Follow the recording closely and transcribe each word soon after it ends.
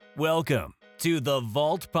Welcome to the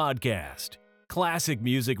Vault Podcast, classic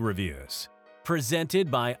music reviews,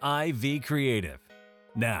 presented by IV Creative.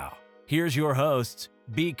 Now, here's your hosts,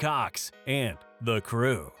 B. Cox and the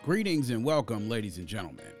crew. Greetings and welcome, ladies and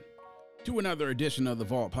gentlemen, to another edition of the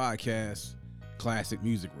Vault Podcast, classic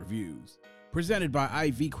music reviews, presented by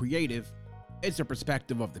IV Creative. It's a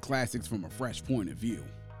perspective of the classics from a fresh point of view.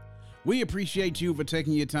 We appreciate you for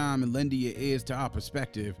taking your time and lending your ears to our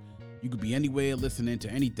perspective. You could be anywhere listening to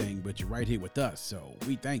anything, but you're right here with us, so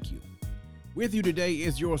we thank you. With you today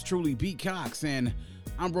is yours truly, B. Cox, and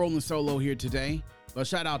I'm rolling solo here today. But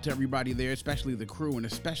shout out to everybody there, especially the crew and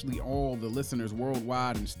especially all the listeners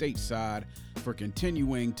worldwide and stateside for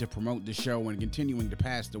continuing to promote the show and continuing to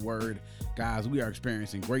pass the word. Guys, we are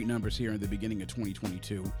experiencing great numbers here in the beginning of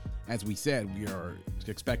 2022. As we said, we are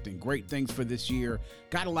expecting great things for this year.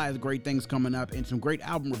 Got a lot of great things coming up and some great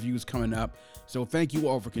album reviews coming up. So thank you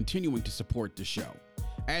all for continuing to support the show.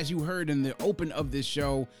 As you heard in the open of this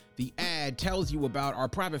show, the ad tells you about our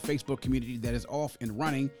private Facebook community that is off and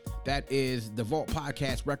running. That is the Vault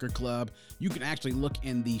Podcast Record Club. You can actually look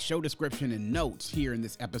in the show description and notes here in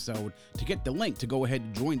this episode to get the link to go ahead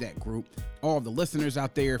and join that group. All of the listeners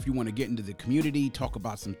out there, if you want to get into the community, talk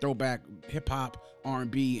about some throwback hip-hop,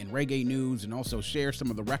 R&B, and reggae news, and also share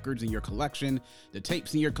some of the records in your collection, the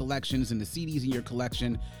tapes in your collections, and the CDs in your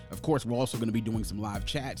collection. Of course, we're also going to be doing some live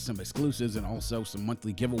chats, some exclusives, and also some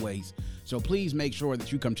monthly giveaways. So please make sure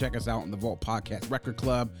that you come check us out in the Vault Podcast Record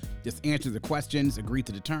Club. Just answer the questions, agree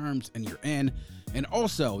to the terms, and you're in. And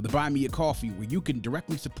also the Buy Me a Coffee, where you can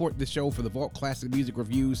directly support the show for the Vault Classic Music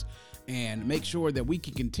Reviews and make sure that we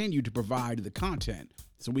can continue to provide the content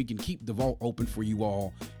so we can keep the vault open for you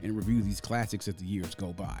all and review these classics as the years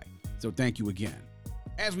go by. So thank you again.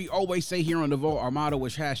 As we always say here on the Vault, our motto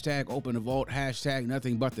is hashtag open the vault, hashtag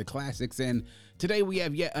nothing but the classics. And today we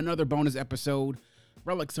have yet another bonus episode,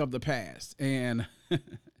 Relics of the Past. And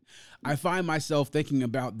I find myself thinking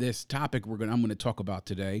about this topic I'm going to talk about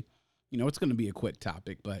today. You know, it's going to be a quick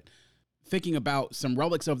topic, but thinking about some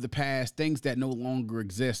relics of the past, things that no longer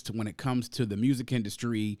exist when it comes to the music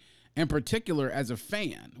industry, in particular as a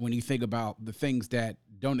fan, when you think about the things that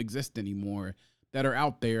don't exist anymore, that are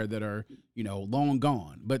out there, that are, you know, long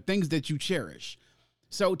gone, but things that you cherish.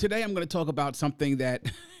 So today I'm going to talk about something that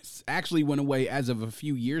actually went away as of a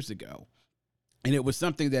few years ago. And it was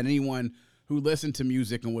something that anyone who listened to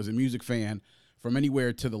music and was a music fan from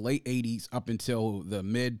anywhere to the late 80s up until the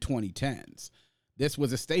mid 2010s. This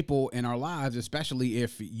was a staple in our lives, especially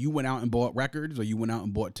if you went out and bought records or you went out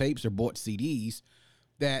and bought tapes or bought CDs.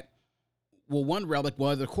 That, well, one relic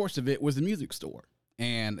was, of course, of it was the music store.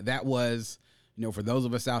 And that was, you know, for those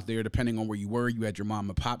of us out there, depending on where you were, you had your mom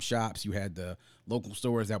and pop shops, you had the local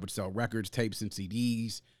stores that would sell records, tapes, and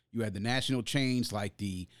CDs. You had the national chains like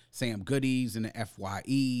the Sam Goodies and the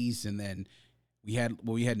FYEs, and then we had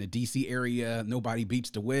in the DC area, Nobody Beats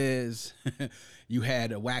the Wiz. You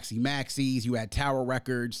had Waxy Maxis. You had Tower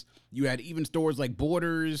Records. You had even stores like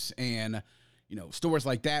Borders, and you know, stores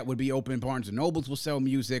like that would be open. Barnes and Nobles will sell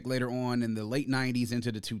music later on in the late 90s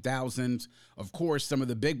into the 2000s. Of course, some of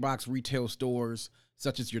the big box retail stores,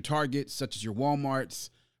 such as your Targets, such as your Walmarts.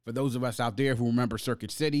 For those of us out there who remember Circuit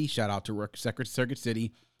City, shout out to Circuit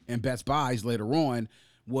City, and Best Buys later on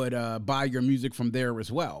would buy your music from there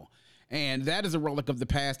as well. And that is a relic of the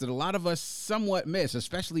past that a lot of us somewhat miss,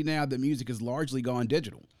 especially now that music has largely gone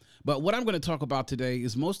digital. But what I'm going to talk about today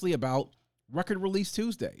is mostly about Record Release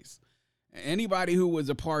Tuesdays. Anybody who was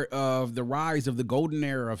a part of the rise of the golden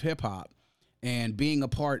era of hip-hop and being a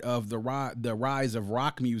part of the rise of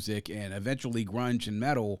rock music and eventually grunge and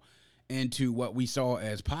metal into what we saw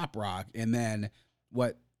as pop rock, and then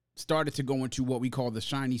what started to go into what we call the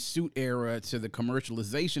shiny suit era, to the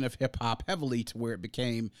commercialization of hip-hop heavily, to where it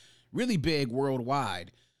became really big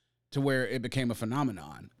worldwide, to where it became a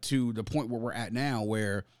phenomenon, to the point where we're at now,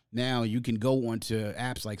 where now you can go onto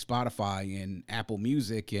apps like Spotify and Apple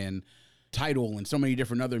Music and Tidal and so many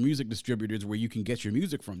different other music distributors where you can get your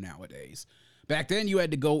music from nowadays. Back then, you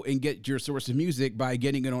had to go and get your source of music by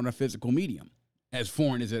getting it on a physical medium, as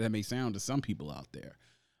foreign as it may sound to some people out there.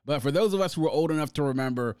 But for those of us who are old enough to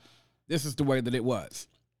remember, this is the way that it was.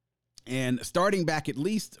 And starting back, at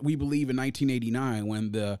least we believe in 1989,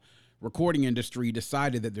 when the recording industry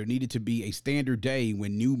decided that there needed to be a standard day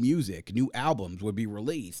when new music, new albums would be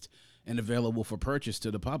released and available for purchase to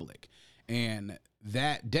the public. And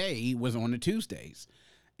that day was on the Tuesdays.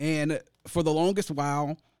 And for the longest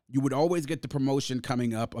while, you would always get the promotion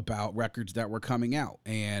coming up about records that were coming out.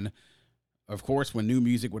 And of course, when new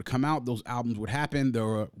music would come out, those albums would happen.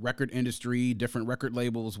 The record industry, different record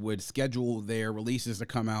labels would schedule their releases to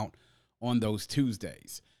come out on those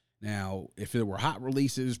Tuesdays. Now, if there were hot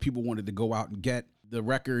releases, people wanted to go out and get the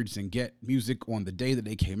records and get music on the day that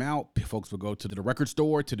they came out. Folks would go to the record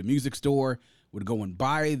store, to the music store, would go and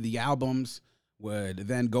buy the albums, would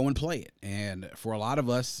then go and play it. And for a lot of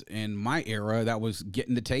us in my era, that was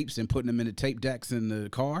getting the tapes and putting them in the tape decks in the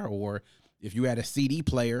car, or if you had a CD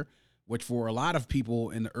player, which for a lot of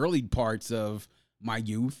people in the early parts of my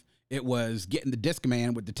youth, it was getting the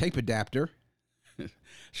Discman with the tape adapter.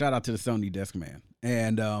 Shout out to the Sony Discman.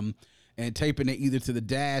 And taping it either to the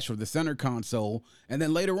dash or the center console. And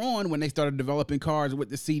then later on, when they started developing cars with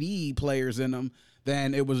the CD players in them,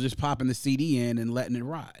 then it was just popping the CD in and letting it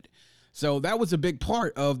ride. So that was a big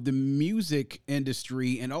part of the music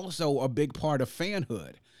industry and also a big part of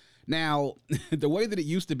fanhood. Now, the way that it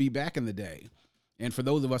used to be back in the day, and for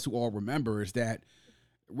those of us who all remember, is that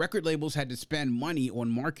record labels had to spend money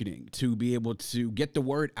on marketing to be able to get the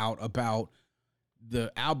word out about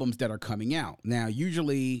the albums that are coming out. Now,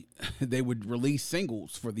 usually they would release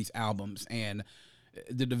singles for these albums, and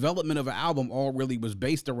the development of an album all really was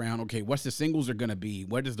based around, okay, what's the singles are going to be?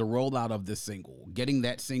 What is the rollout of this single? Getting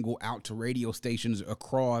that single out to radio stations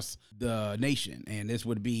across the nation. And this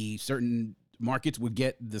would be certain markets would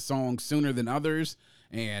get the song sooner than others.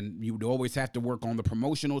 And you would always have to work on the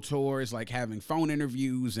promotional tours, like having phone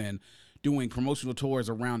interviews and doing promotional tours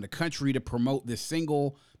around the country to promote this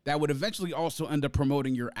single that would eventually also end up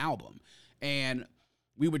promoting your album. And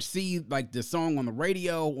we would see like the song on the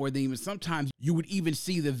radio, or then even sometimes you would even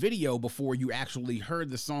see the video before you actually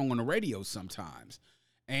heard the song on the radio sometimes.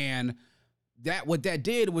 And that what that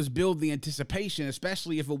did was build the anticipation,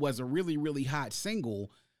 especially if it was a really, really hot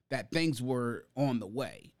single, that things were on the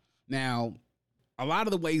way. Now, a lot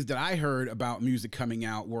of the ways that I heard about music coming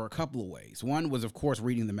out were a couple of ways. One was, of course,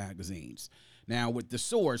 reading the magazines. Now, with the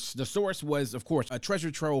source was, of course, a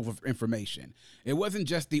treasure trove of information. It wasn't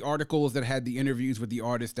just the articles that had the interviews with the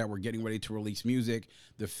artists that were getting ready to release music,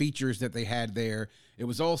 the features that they had there. It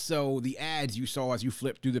was also the ads you saw as you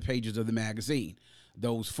flipped through the pages of the magazine.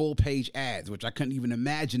 Those full-page ads, which I couldn't even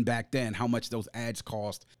imagine back then how much those ads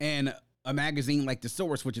cost. And a magazine like The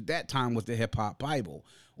Source, which at that time was the Hip Hop Bible,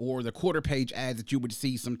 or the quarter-page ads that you would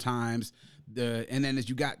see sometimes. And then as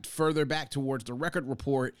you got further back towards the Record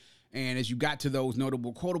Report, and as you got to those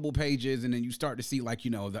notable quotable pages, and then you start to see, like,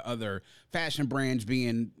 you know, the other fashion brands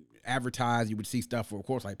being advertised, you would see stuff, for, of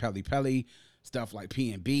course, like Pelle Pelle, stuff like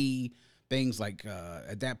P&B, things like,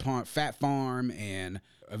 at that point, Fat Farm, and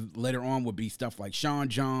later on would be stuff like Sean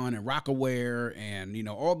John and Rockaware, and, you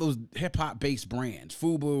know, all those hip-hop-based brands.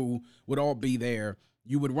 FUBU would all be there.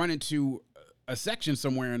 You would run into a section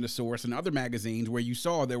somewhere in The Source and other magazines where you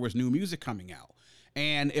saw there was new music coming out.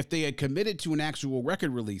 And if they had committed to an actual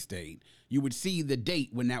record release date, you would see the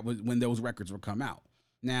date when those records would come out.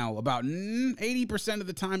 Now, about 80% of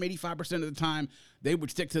the time, 85% of the time, they would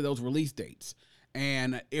stick to those release dates.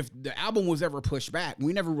 And if the album was ever pushed back,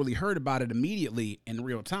 we never really heard about it immediately in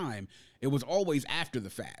real time. It was always after the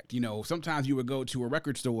fact. You know, sometimes you would go to a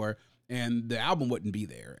record store and the album wouldn't be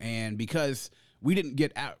there. And because we didn't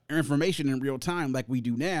get information in real time like we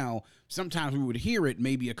do now, sometimes we would hear it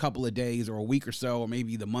maybe a couple of days or a week or so, or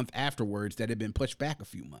maybe the month afterwards that had been pushed back a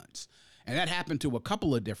few months. And that happened to a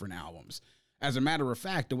couple of different albums. As a matter of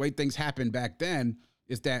fact, the way things happened back then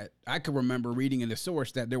is that I could remember reading in The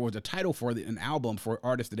Source that there was a title for an album for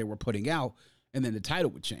artists that they were putting out, and then the title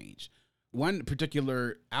would change. One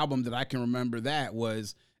particular album that I can remember that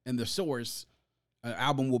was in The Source, an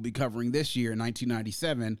album we'll be covering this year in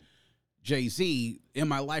 1997, Jay-Z, In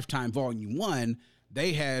My Lifetime Volume 1,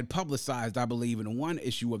 they had publicized, I believe, in one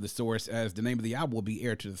issue of The Source as the name of the album will be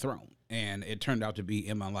Heir to the Throne. And it turned out to be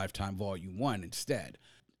In My Lifetime Volume 1 instead.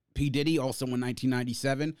 P. Diddy, also in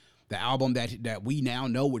 1997, the album that we now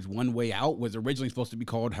know was One Way Out was originally supposed to be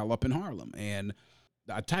called Hell Up in Harlem. And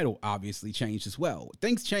the title obviously changed as well.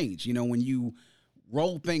 Things change. You know, when you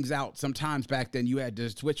roll things out, sometimes back then you had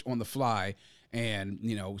to switch on the fly. And,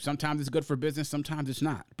 you know, sometimes it's good for business, sometimes it's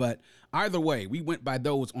not. But either way, we went by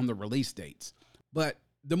those on the release dates. But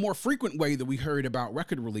the more frequent way that we heard about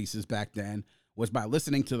record releases back then was by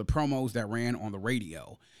listening to the promos that ran on the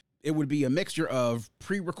radio. It would be a mixture of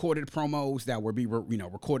pre-recorded promos that would be,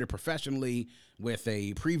 recorded professionally with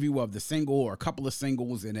a preview of the single or a couple of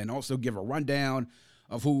singles, and then also give a rundown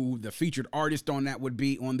of who the featured artist on that would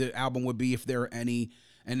be, on the album would be, if there are any.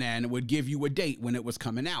 And then it would give you a date when it was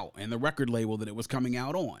coming out and the record label that it was coming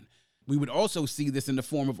out on. We would also see this in the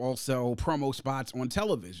form of also promo spots on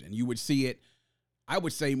television. You would see it, I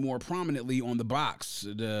would say, more prominently on the box,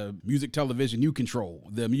 the music television you control,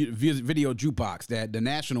 the video jukebox, that the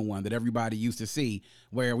national one that everybody used to see,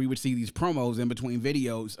 where we would see these promos in between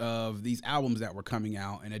videos of these albums that were coming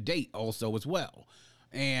out, and a date also as well.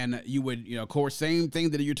 And you would, of course, same thing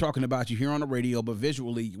that you're talking about, you hear on the radio, but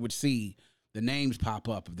visually you would see the names pop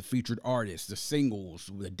up of the featured artists, the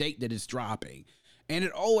singles, the date that it's dropping. And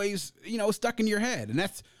it always, stuck in your head. And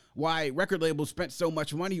that's why record labels spent so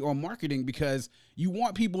much money on marketing, because you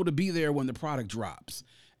want people to be there when the product drops.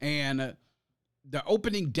 And the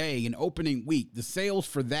opening day and opening week, the sales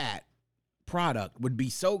for that product would be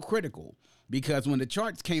so critical, because when the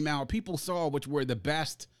charts came out, people saw which were the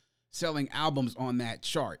best selling albums on that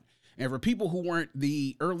chart. And for people who weren't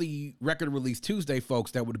the early record release Tuesday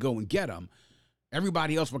folks that would go and get them,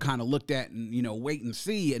 everybody else would kind of look at and, wait and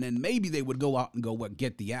see. And then maybe they would go out and go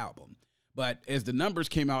get the album. But as the numbers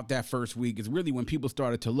came out that first week is really when people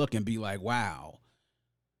started to look and be like, wow,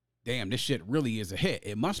 damn, this shit really is a hit.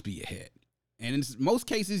 It must be a hit. And in most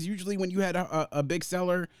cases, usually when you had a big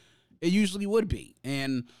seller, it usually would be.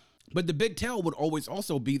 But the big tell would always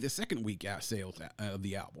also be the second week sales of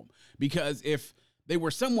the album. Because if they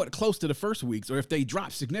were somewhat close to the first weeks, or if they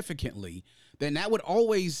dropped significantly, then you would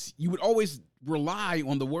always rely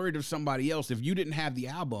on the word of somebody else if you didn't have the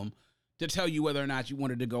album to tell you whether or not you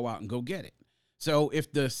wanted to go out and go get it. So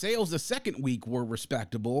if the sales the second week were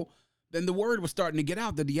respectable, then the word was starting to get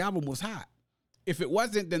out that the album was hot. If it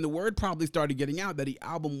wasn't, then the word probably started getting out that the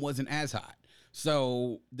album wasn't as hot.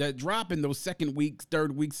 So the drop in those second weeks,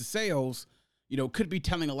 third weeks of sales, could be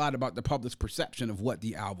telling a lot about the public's perception of what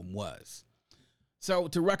the album was. So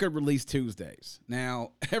to record release Tuesdays.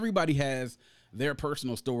 Now, everybody has their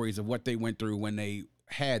personal stories of what they went through when they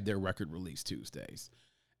had their record release Tuesdays.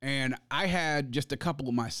 And I had just a couple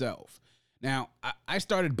of myself. Now, I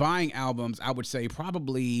started buying albums, I would say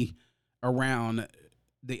probably around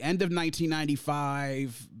the end of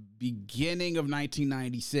 1995, beginning of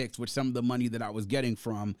 1996, with some of the money that I was getting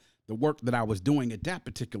from the work that I was doing at that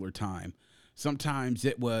particular time. Sometimes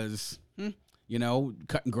it was,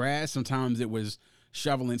 cutting grass. Sometimes it was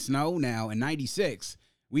shoveling snow. Now, in 96,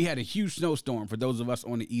 we had a huge snowstorm for those of us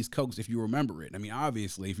on the East Coast, if you remember it. I mean,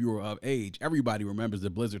 obviously, if you were of age, everybody remembers the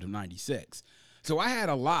blizzard of 96. So I had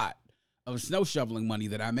a lot of snow shoveling money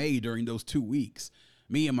that I made during those 2 weeks.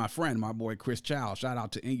 Me and my friend, my boy Chris Chow, shout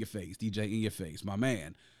out to In Your Face, DJ In Your Face, my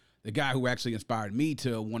man, the guy who actually inspired me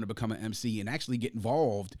to want to become an MC and actually get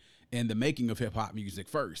involved in the making of hip hop music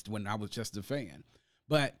first when I was just a fan.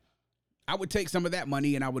 But I would take some of that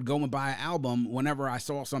money and I would go and buy an album whenever I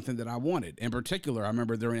saw something that I wanted. In particular, I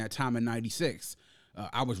remember during that time in 96,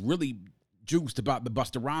 I was really juiced about the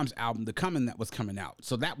Busta Rhymes album, The Comin', that was coming out.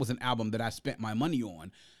 So that was an album that I spent my money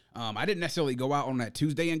on. I didn't necessarily go out on that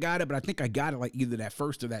Tuesday and got it, but I think I got it like either that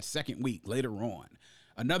first or that second week later on.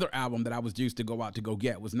 Another album that I was used to go out to go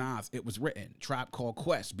get was Nas, It Was Written, Tribe Called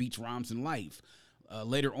Quest, Beats, Rhymes, and Life.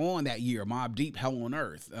 Later on that year, Mobb Deep, Hell on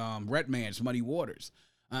Earth, Redman's Muddy Waters.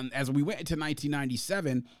 As we went into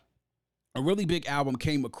 1997, a really big album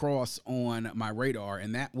came across on my radar,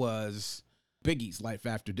 and that was Biggie's Life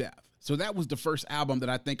After Death. So that was the first album that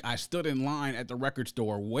I think I stood in line at the record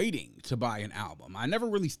store waiting to buy an album. I never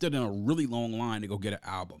really stood in a really long line to go get an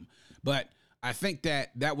album, but I think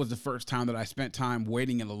that was the first time that I spent time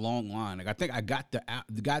waiting in a long line. Like I think I got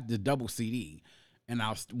the double CD, and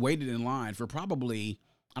I waited in line for probably,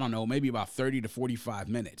 I don't know, maybe about 30 to 45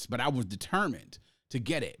 minutes. But I was determined to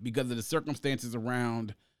get it because of the circumstances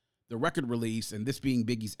around the record release, and this being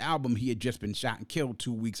Biggie's album. He had just been shot and killed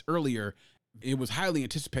 2 weeks earlier. It was highly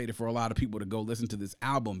anticipated for a lot of people to go listen to this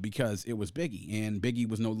album because it was Biggie, and Biggie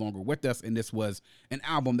was no longer with us, and this was an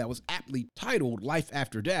album that was aptly titled Life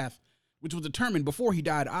After Death, which was determined before he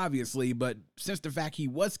died, obviously, but since the fact he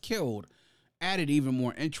was killed added even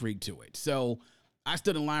more intrigue to it. So I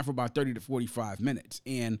stood in line for about 30 to 45 minutes,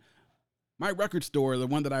 and my record store, the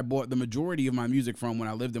one that I bought the majority of my music from when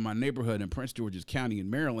I lived in my neighborhood in Prince George's County in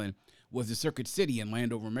Maryland, was the Circuit City in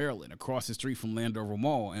Landover, Maryland, across the street from Landover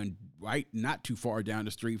Mall, and right not too far down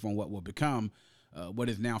the street from what will become what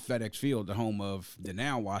is now FedEx Field, the home of the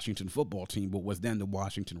now Washington football team, but was then the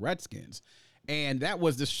Washington Redskins. And that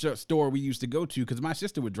was the store we used to go to because my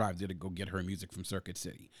sister would drive there to go get her music from Circuit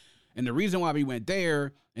City. And the reason why we went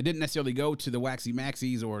there and didn't necessarily go to the Waxy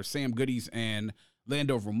Maxie's or Sam Goody's and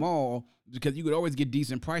Landover Mall, because you could always get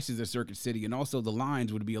decent prices at Circuit City, and also the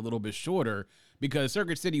lines would be a little bit shorter because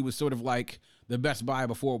Circuit City was sort of like the Best Buy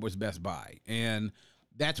before it was Best Buy. And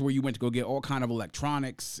that's where you went to go get all kind of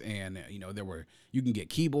electronics, and you can get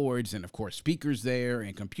keyboards and of course speakers there,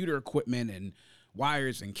 and computer equipment and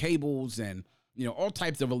wires and cables and all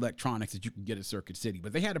types of electronics that you can get at Circuit City.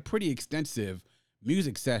 But they had a pretty extensive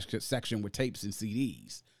music section with tapes and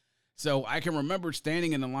CDs. So I can remember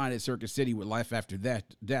standing in the line at Circuit City with Life After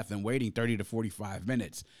Death and waiting 30 to 45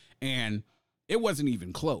 minutes, and it wasn't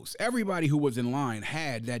even close. Everybody who was in line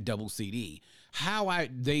had that double CD. How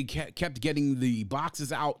they kept getting the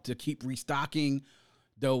boxes out to keep restocking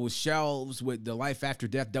those shelves with the Life After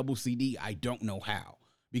Death double CD, I don't know how.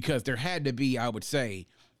 Because there had to be, I would say,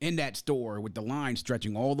 in that store with the line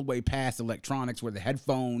stretching all the way past electronics where the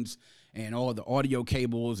headphones and all the audio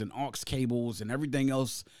cables and aux cables and everything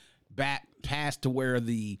else back past to where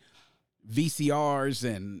the VCRs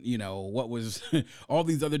and, what was all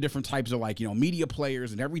these other different types of media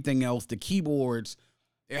players and everything else, the keyboards.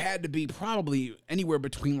 There had to be probably anywhere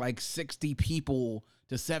between 60 people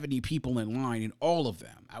to 70 people in line, and all of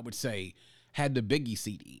them, I would say, had the Biggie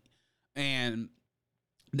CD. And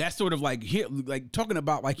that's sort of talking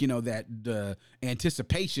about that the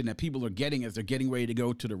anticipation that people are getting as they're getting ready to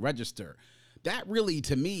go to the register. That really,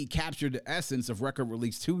 to me, captured the essence of Record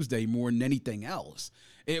Release Tuesday more than anything else.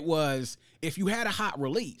 It was, if you had a hot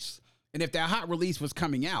release, and if that hot release was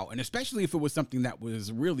coming out, and especially if it was something that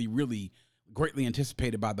was really, really greatly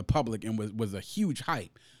anticipated by the public and was a huge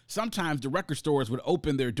hype, sometimes the record stores would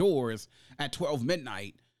open their doors at 12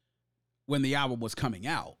 midnight when the album was coming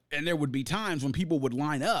out. And there would be times when people would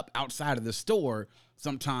line up outside of the store,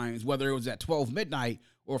 sometimes, whether it was at 12 midnight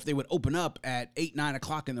or if they would open up at 8, 9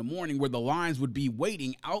 o'clock in the morning, where the lines would be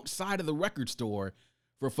waiting outside of the record store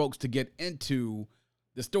for folks to get into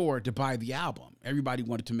the store to buy the album. Everybody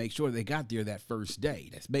wanted to make sure they got there that first day.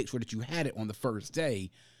 Let's make sure that you had it on the first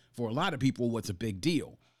day. For a lot of people, what's a big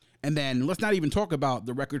deal. And then let's not even talk about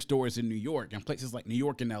the record stores in New York and places like New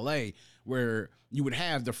York and LA, where you would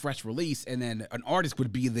have the fresh release and then an artist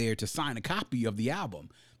would be there to sign a copy of the album.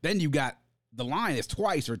 Then you got the line is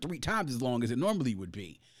twice or 3 times as long as it normally would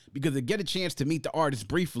be, because they get a chance to meet the artist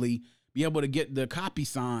briefly, be able to get the copy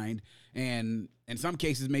signed, and in some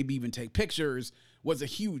cases maybe even take pictures, was a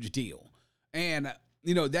huge deal. And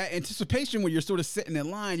that anticipation when you're sort of sitting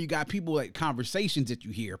in line, you got people conversations that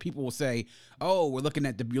you hear. People will say, oh, you're looking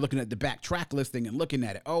at the back track listing and looking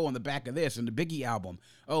at it. Oh, on the back of this and the Biggie album.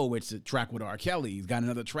 Oh, it's a track with R. Kelly. He's got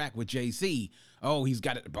another track with Jay-Z. Oh, he's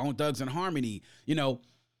got it, Bone Thugs and Harmony.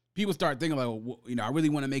 People start thinking I really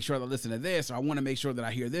want to make sure that I listen to this, or I want to make sure that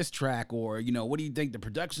I hear this track, or, what do you think the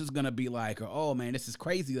production's going to be like? Or, oh man, this is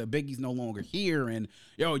crazy that Biggie's no longer here. And,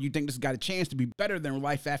 you think this got a chance to be better than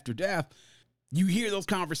Life After Death? You hear those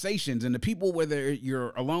conversations, and the people, whether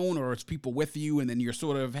you're alone or it's people with you, and then you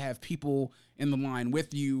sort of have people in the line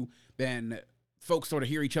with you, then folks sort of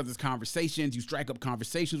hear each other's conversations. You strike up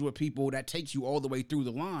conversations with people. That takes you all the way through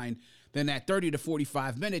the line. Then that 30 to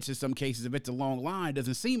 45 minutes, in some cases, if it's a long line,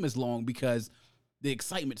 doesn't seem as long because the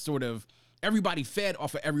excitement sort of, everybody fed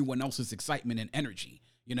off of everyone else's excitement and energy.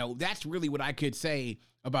 That's really what I could say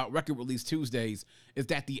about Record Release Tuesdays, is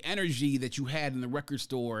that the energy that you had in the record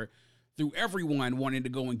store through everyone wanting to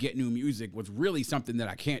go and get new music was really something that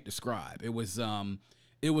I can't describe. It was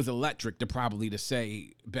electric, to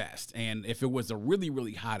say best. And if it was a really,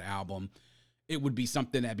 really hot album, it would be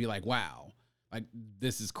something that'd be like, wow,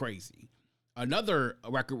 this is crazy. Another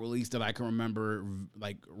record release that I can remember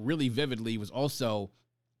really vividly was also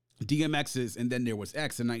DMX's And Then There Was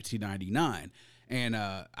X in 1999. And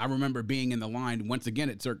I remember being in the line once again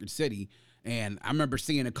at Circuit City. And I remember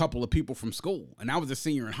seeing a couple of people from school, and I was a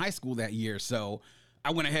senior in high school that year. So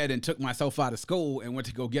I went ahead and took myself out of school and went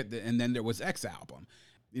to go get And Then There Was X album.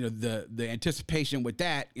 The anticipation with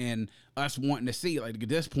that, and us wanting to see, at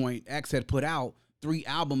this point, X had put out 3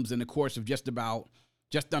 albums in the course of just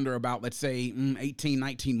under about, let's say 18,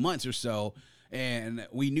 19 months or so. And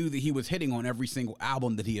we knew that he was hitting on every single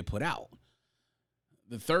album that he had put out.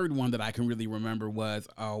 The third one that I can really remember was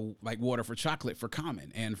Water for Chocolate for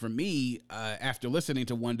Common. And for me, after listening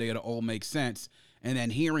to One Day It'll All Make Sense, and then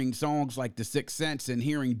hearing songs like The Sixth Sense and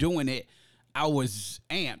hearing Doing It, I was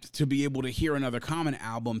amped to be able to hear another Common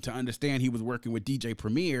album, to understand he was working with DJ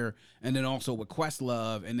Premier and then also with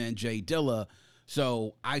Questlove and then Jay Dilla.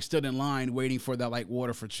 So I stood in line waiting for that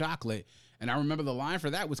Water for Chocolate. And I remember the line for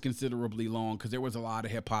that was considerably long, because there was a lot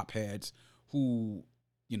of hip hop heads who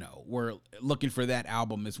were looking for that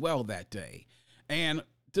album as well that day. And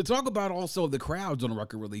to talk about also the crowds on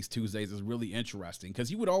Record Release Tuesdays is really interesting, because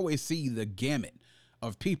you would always see the gamut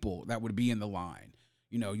of people that would be in the line.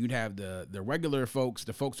 You'd have the regular folks,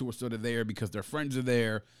 the folks who were sort of there because their friends are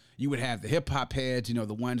there. You would have the hip hop heads,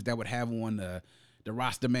 the ones that would have on the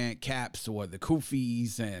Rastaman caps or the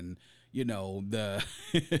kufis and, the,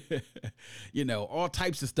 all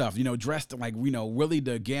types of stuff, dressed really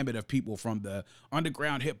the gamut of people, from the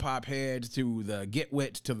underground hip hop heads to the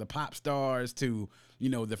get-wits to the pop stars to,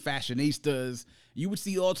 the fashionistas. You would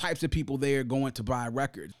see all types of people there going to buy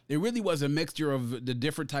records. It really was a mixture of the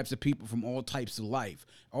different types of people from all types of life,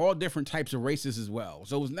 all different types of races as well.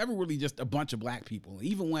 So it was never really just a bunch of black people.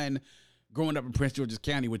 Even when growing up in Prince George's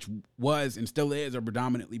County, which was and still is a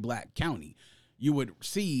predominantly black county, you would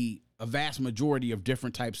see a vast majority of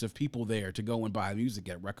different types of people there to go and buy music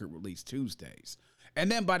at Record Release Tuesdays. And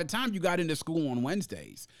then by the time you got into school on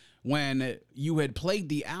Wednesdays, when you had played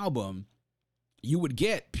the album, you would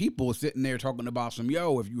get people sitting there talking about some,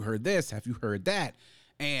 yo, have you heard this? Have you heard that?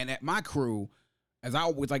 And at my crew, as I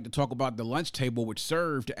always like to talk about the lunch table, which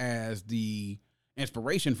served as the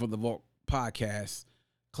inspiration for the Vault podcast,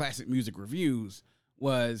 Classic Music Reviews,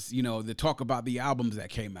 was, the talk about the albums that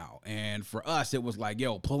came out. And for us, it was like,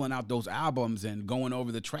 yo, pulling out those albums and going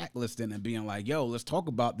over the track listing and being like, yo, let's talk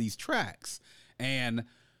about these tracks. And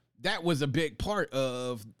that was a big part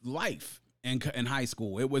of life in high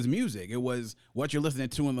school. It was music. It was what you're listening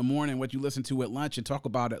to in the morning, what you listen to at lunch and talk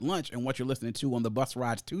about at lunch, and what you're listening to on the bus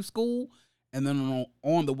rides to school, and then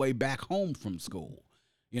on the way back home from school,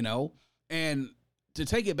 And to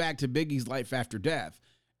take it back to Biggie's Life After Death,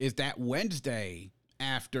 is that Wednesday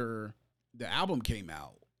after the album came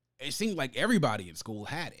out, it seemed like everybody in school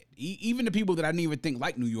had it. Even the people that I didn't even think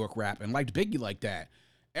liked New York rap and liked Biggie like that,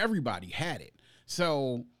 everybody had it.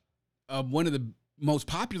 So one of the most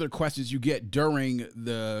popular questions you get during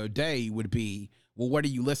the day would be, well, what are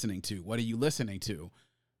you listening to? What are you listening to?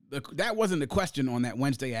 That wasn't the question on that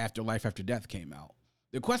Wednesday after Life After Death came out.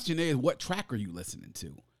 The question is, what track are you listening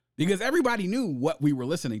to? Because everybody knew what we were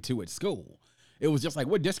listening to at school. It was just like,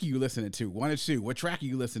 what disc are you listening to? 1 or 2? What track are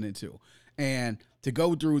you listening to? And to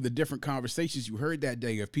go through the different conversations you heard that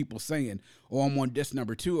day of people saying, oh, I'm on disc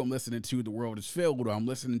number 2, I'm listening to The World Is Filled, or I'm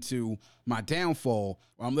listening to My Downfall,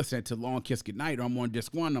 or I'm listening to Long Kiss Goodnight, or I'm on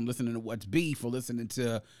disc 1, I'm listening to What's Beef, or listening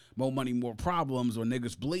to More Money, More Problems, or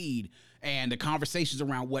Niggas Bleed. And the conversations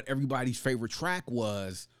around what everybody's favorite track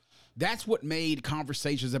was, that's what made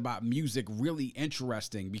conversations about music really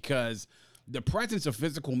interesting, because the presence of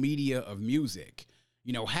physical media of music,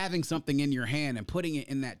 having something in your hand and putting it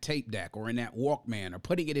in that tape deck or in that Walkman or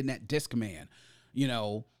putting it in that Discman,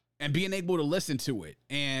 and being able to listen to it.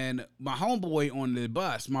 And my homeboy on the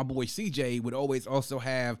bus, my boy CJ, would always also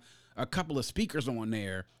have a couple of speakers on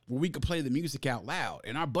there where we could play the music out loud.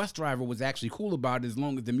 And our bus driver was actually cool about it as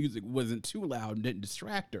long as the music wasn't too loud and didn't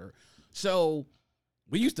distract her. So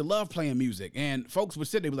we used to love playing music, and folks would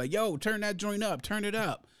sit there and be like, yo, turn that joint up, turn it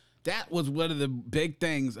up. That was one of the big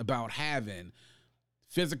things about having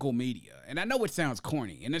physical media. And I know it sounds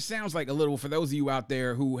corny, and it sounds like a little, for those of you out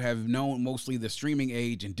there who have known mostly the streaming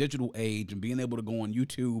age and digital age and being able to go on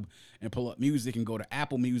YouTube and pull up music and go to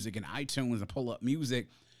Apple Music and iTunes and pull up music,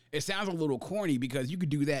 it sounds a little corny because you could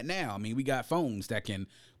do that now. I mean, we got phones that can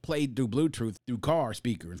play through Bluetooth, through car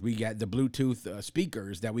speakers. We got the Bluetooth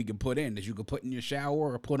speakers that we can put in, that you can put in your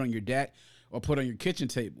shower or put on your deck or put on your kitchen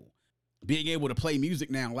table. Being able to play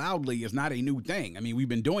music now loudly is not a new thing. I mean, we've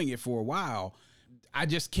been doing it for a while. I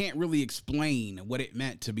just can't really explain what it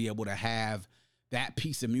meant to be able to have that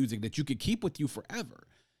piece of music that you could keep with you forever.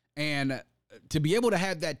 And to be able to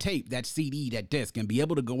have that tape, that CD, that disc, and be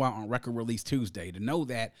able to go out on Record Release Tuesday, to know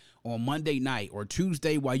that on Monday night or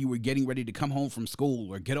Tuesday while you were getting ready to come home from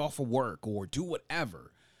school or get off of work or do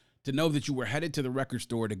whatever, to know that you were headed to the record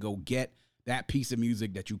store to go get that piece of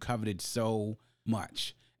music that you coveted so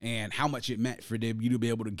much, and how much it meant for you to be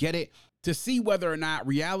able to get it, to see whether or not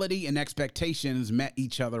reality and expectations met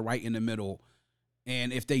each other right in the middle.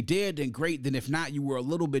 And if they did, then great. Then if not, you were a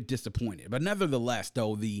little bit disappointed. But nevertheless,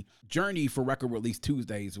 though, the journey for Record Release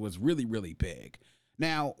Tuesdays was really, really big.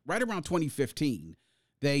 Now, right around 2015,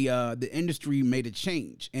 the industry made a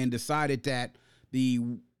change and decided that the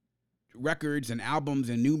records and albums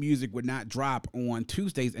and new music would not drop on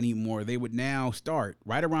Tuesdays anymore. They would now start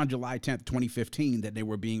right around July 10th, 2015, that they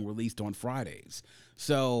were being released on Fridays.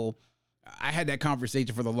 So I had that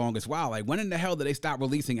conversation for the longest while. Like, when in the hell did they stop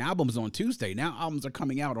releasing albums on Tuesday? Now albums are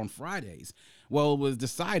coming out on Fridays. Well, it was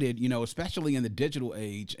decided, especially in the digital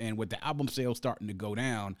age and with the album sales starting to go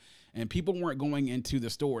down, and people weren't going into the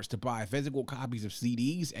stores to buy physical copies of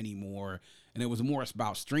CDs anymore. And it was more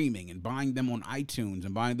about streaming and buying them on iTunes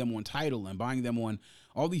and buying them on Tidal and buying them on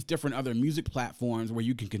all these different other music platforms where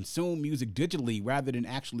you can consume music digitally rather than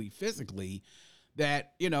actually physically.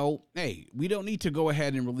 That, hey, we don't need to go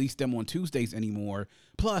ahead and release them on Tuesdays anymore.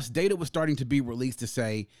 Plus, data was starting to be released to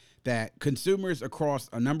say that consumers across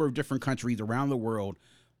a number of different countries around the world,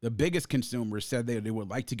 the biggest consumers, said they would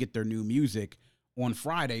like to get their new music on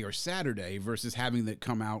Friday or Saturday versus having it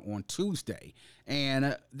come out on Tuesday.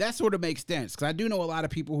 And that sort of makes sense, because I do know a lot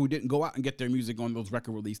of people who didn't go out and get their music on those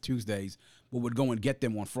Record Release Tuesdays, but would go and get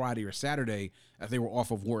them on Friday or Saturday as they were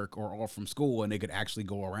off of work or off from school, and they could actually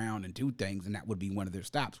go around and do things, and that would be one of their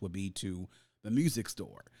stops, would be to the music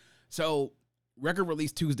store. So record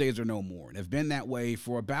release Tuesdays are no more. And have been that way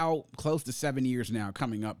for about close to 7 years now,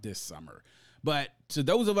 coming up this summer. But to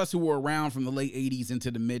those of us who were around from the late 80s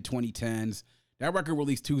into the mid 2010s, that record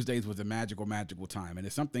release Tuesdays was a magical, magical time. And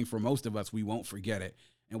it's something for most of us, we won't forget it.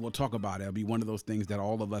 And we'll talk about it. It'll be one of those things that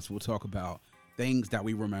all of us will talk about. Things that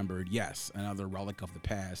we remembered. Yes, another relic of the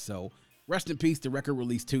past. So rest in peace to record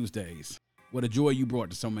release Tuesdays. What a joy you brought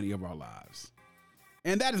to so many of our lives.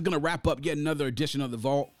 And that is going to wrap up yet another edition of The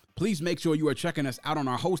Vault. Please make sure you are checking us out on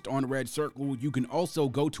our host on Red Circle. You can also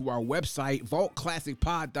go to our website,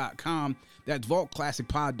 vaultclassicpod.com. That's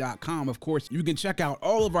vaultclassicpod.com. Of course, you can check out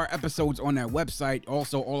all of our episodes on that website.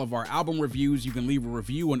 Also, all of our album reviews. You can leave a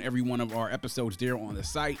review on every one of our episodes there on the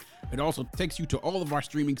site. It also takes you to all of our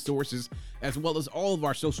streaming sources, as well as all of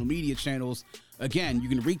our social media channels. Again, you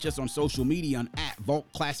can reach us on social media on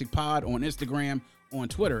 @VaultClassicPod on Instagram, on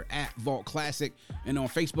Twitter @VaultClassic, and on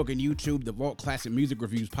Facebook and YouTube, the Vault Classic Music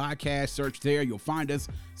Reviews Podcast. Search there, you'll find us.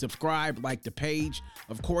 Subscribe, like the page.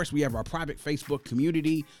 Of course, we have our private Facebook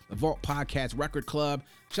community, the Vault Podcast Record Club.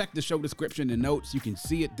 Check the show description and notes. You can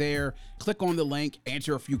see it there. Click on the link,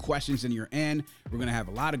 answer a few questions, and you're in. We're going to have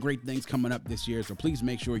a lot of great things coming up this year, so please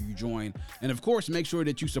make sure you join. And of course, make sure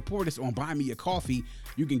that you support us on Buy Me a Coffee.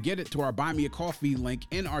 You can get it to our Buy Me a Coffee link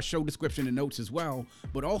in our show description and notes as well,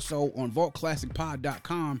 but also on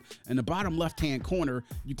vaultclassicpod.com. In the bottom left-hand corner,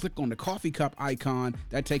 you click on the coffee cup icon.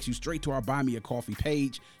 That takes you straight to our Buy Me a Coffee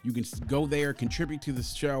page. You can go there, contribute to the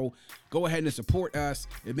show. Go ahead and support us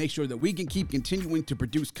and make sure that we can keep continuing to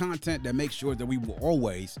produce content that makes sure that we will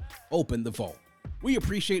always open the vault. We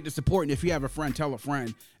appreciate the support, and if you have a friend, tell a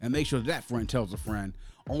friend, and make sure that friend tells a friend.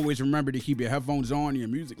 Always remember to keep your headphones on, your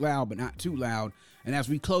music loud, but not too loud. And as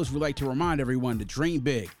we close, we'd like to remind everyone to dream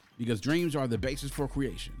big, because dreams are the basis for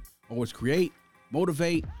creation. Always create,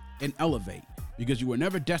 motivate, and elevate, because you were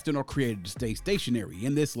never destined or created to stay stationary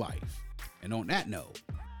in this life. And on that note,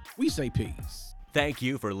 we say peace. Thank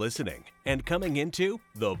you for listening and coming into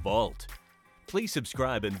The Vault. Please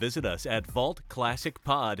subscribe and visit us at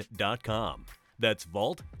vaultclassicpod.com. That's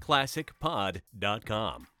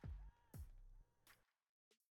vaultclassicpod.com.